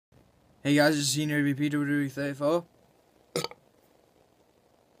Hey guys, it's Senior AVP WWE 34.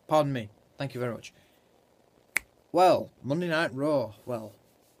 Pardon me. Thank you very much. Well, Monday Night Raw. At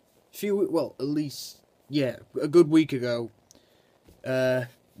least, yeah, a good week ago.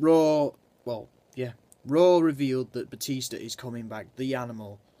 Raw revealed that Batista is coming back. The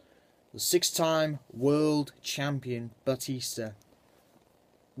Animal. The 6-time world champion Batista.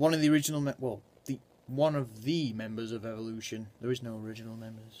 One of the original, one of the members of Evolution. There is no original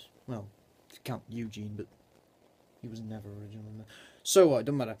members. Well, if you count Eugene, but he was never original member. So what? It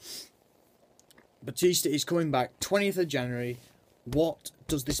doesn't matter. Batista is coming back 20th of January. What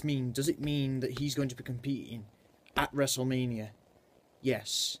does this mean? Does it mean that he's going to be competing at WrestleMania?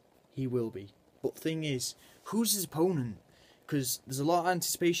 Yes, he will be. But the thing is, who's his opponent? Because there's a lot of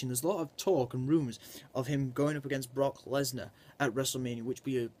anticipation, there's a lot of talk and rumours of him going up against Brock Lesnar at WrestleMania,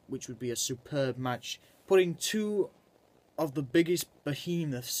 which would be a superb match, putting two of the biggest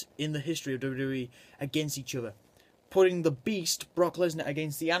behemoths in the history of WWE against each other. Putting the beast, Brock Lesnar,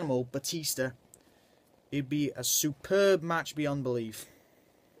 against the Animal, Batista. It'd be a superb match beyond belief.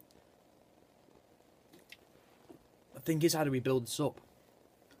 The thing is, how do we build this up?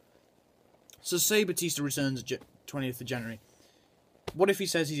 So say Batista returns 20th of January. What if he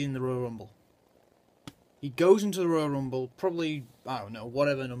says he's in the Royal Rumble? He goes into the Royal Rumble, probably, I don't know,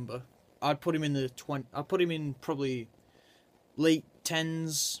 whatever number. I'd put him in probably late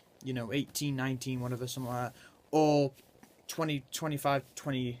 10s, 18, 19, whatever, something like that. Or 20, 25,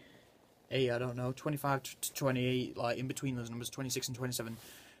 28, I don't know, 25 to 28, like in between those numbers, 26 and 27.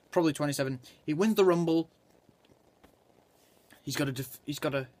 Probably 27. He wins the Rumble. He's got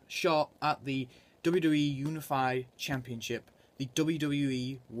a shot at the WWE Unified Championship, the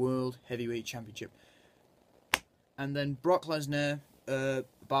WWE World Heavyweight Championship. And then Brock Lesnar,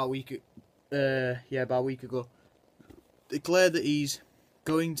 about a week ago, declared that he's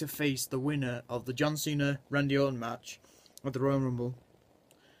going to face the winner of the John Cena Randy Orton match at the Royal Rumble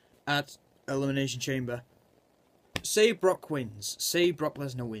at Elimination Chamber. Say Brock wins. Say Brock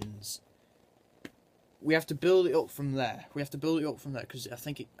Lesnar wins. We have to build it up from there. Because I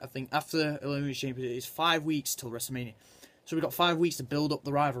think after Elimination Chamber it is 5 weeks till WrestleMania. So we've got 5 weeks to build up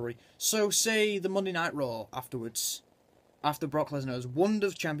the rivalry. So say the Monday Night Raw afterwards, after Brock Lesnar has won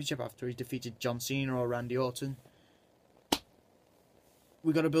the championship, after he's defeated John Cena or Randy Orton,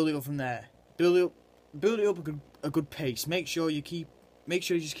 we got to build it up from there. Build it up a good pace. Make sure you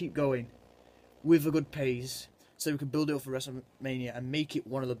just keep going with a good pace, so we can build it up for WrestleMania and make it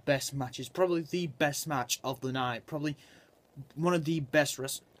one of the best matches, probably the best match of the night, probably one of the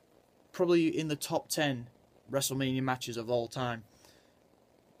best, probably in the top 10 WrestleMania matches of all time.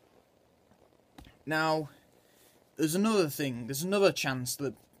 Now, there's another thing. There's another chance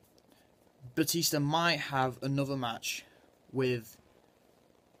that Batista might have another match with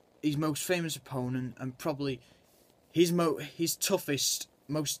his most famous opponent and probably his toughest,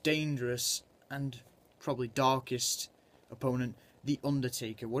 most dangerous, and probably darkest opponent, The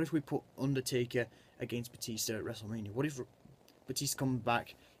Undertaker. What if we put Undertaker against Batista at WrestleMania? What if Batista comes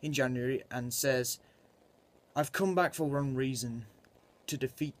back in January and says, I've come back for one reason, to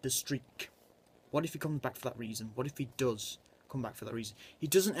defeat the streak. What if he comes back for that reason? What if he does come back for that reason? He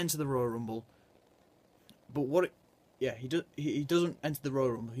doesn't enter the Royal Rumble, but he doesn't enter the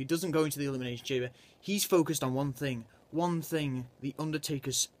Royal Rumble. He doesn't go into the Elimination Chamber. He's focused on one thing, the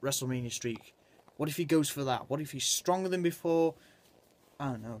Undertaker's WrestleMania streak. What if he goes for that? What if he's stronger than before? I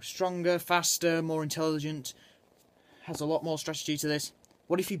don't know, stronger, faster, more intelligent, has a lot more strategy to this.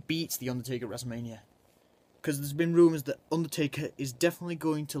 What if he beats the Undertaker at WrestleMania? Because there's been rumours that Undertaker is definitely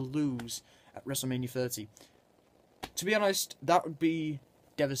going to lose at WrestleMania 30. To be honest, that would be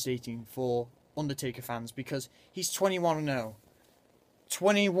devastating for Undertaker fans, because he's 21-0.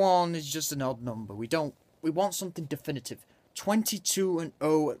 21 is just an odd number. We want something definitive.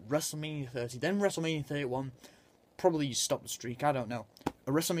 22-0 at WrestleMania 30, then WrestleMania 31, probably you stop the streak, I don't know.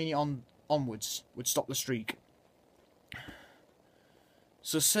 A WrestleMania onwards would stop the streak.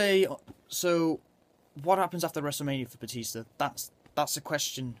 So what happens after WrestleMania for Batista? That's a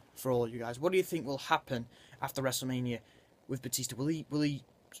question for all you guys. What do you think will happen after WrestleMania with Batista? Will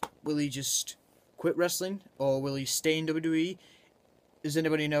he just quit wrestling, or will he stay in WWE? Does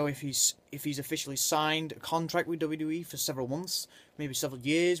anybody know if he's officially signed a contract with WWE for several months, maybe several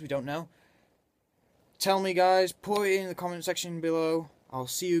years? We don't know. Tell me, guys. Put it in the comment section below. I'll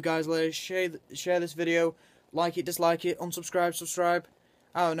see you guys later. Share this video. Like it, dislike it, unsubscribe, subscribe.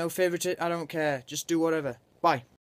 I don't know, favorite it. I don't care. Just do whatever. Bye.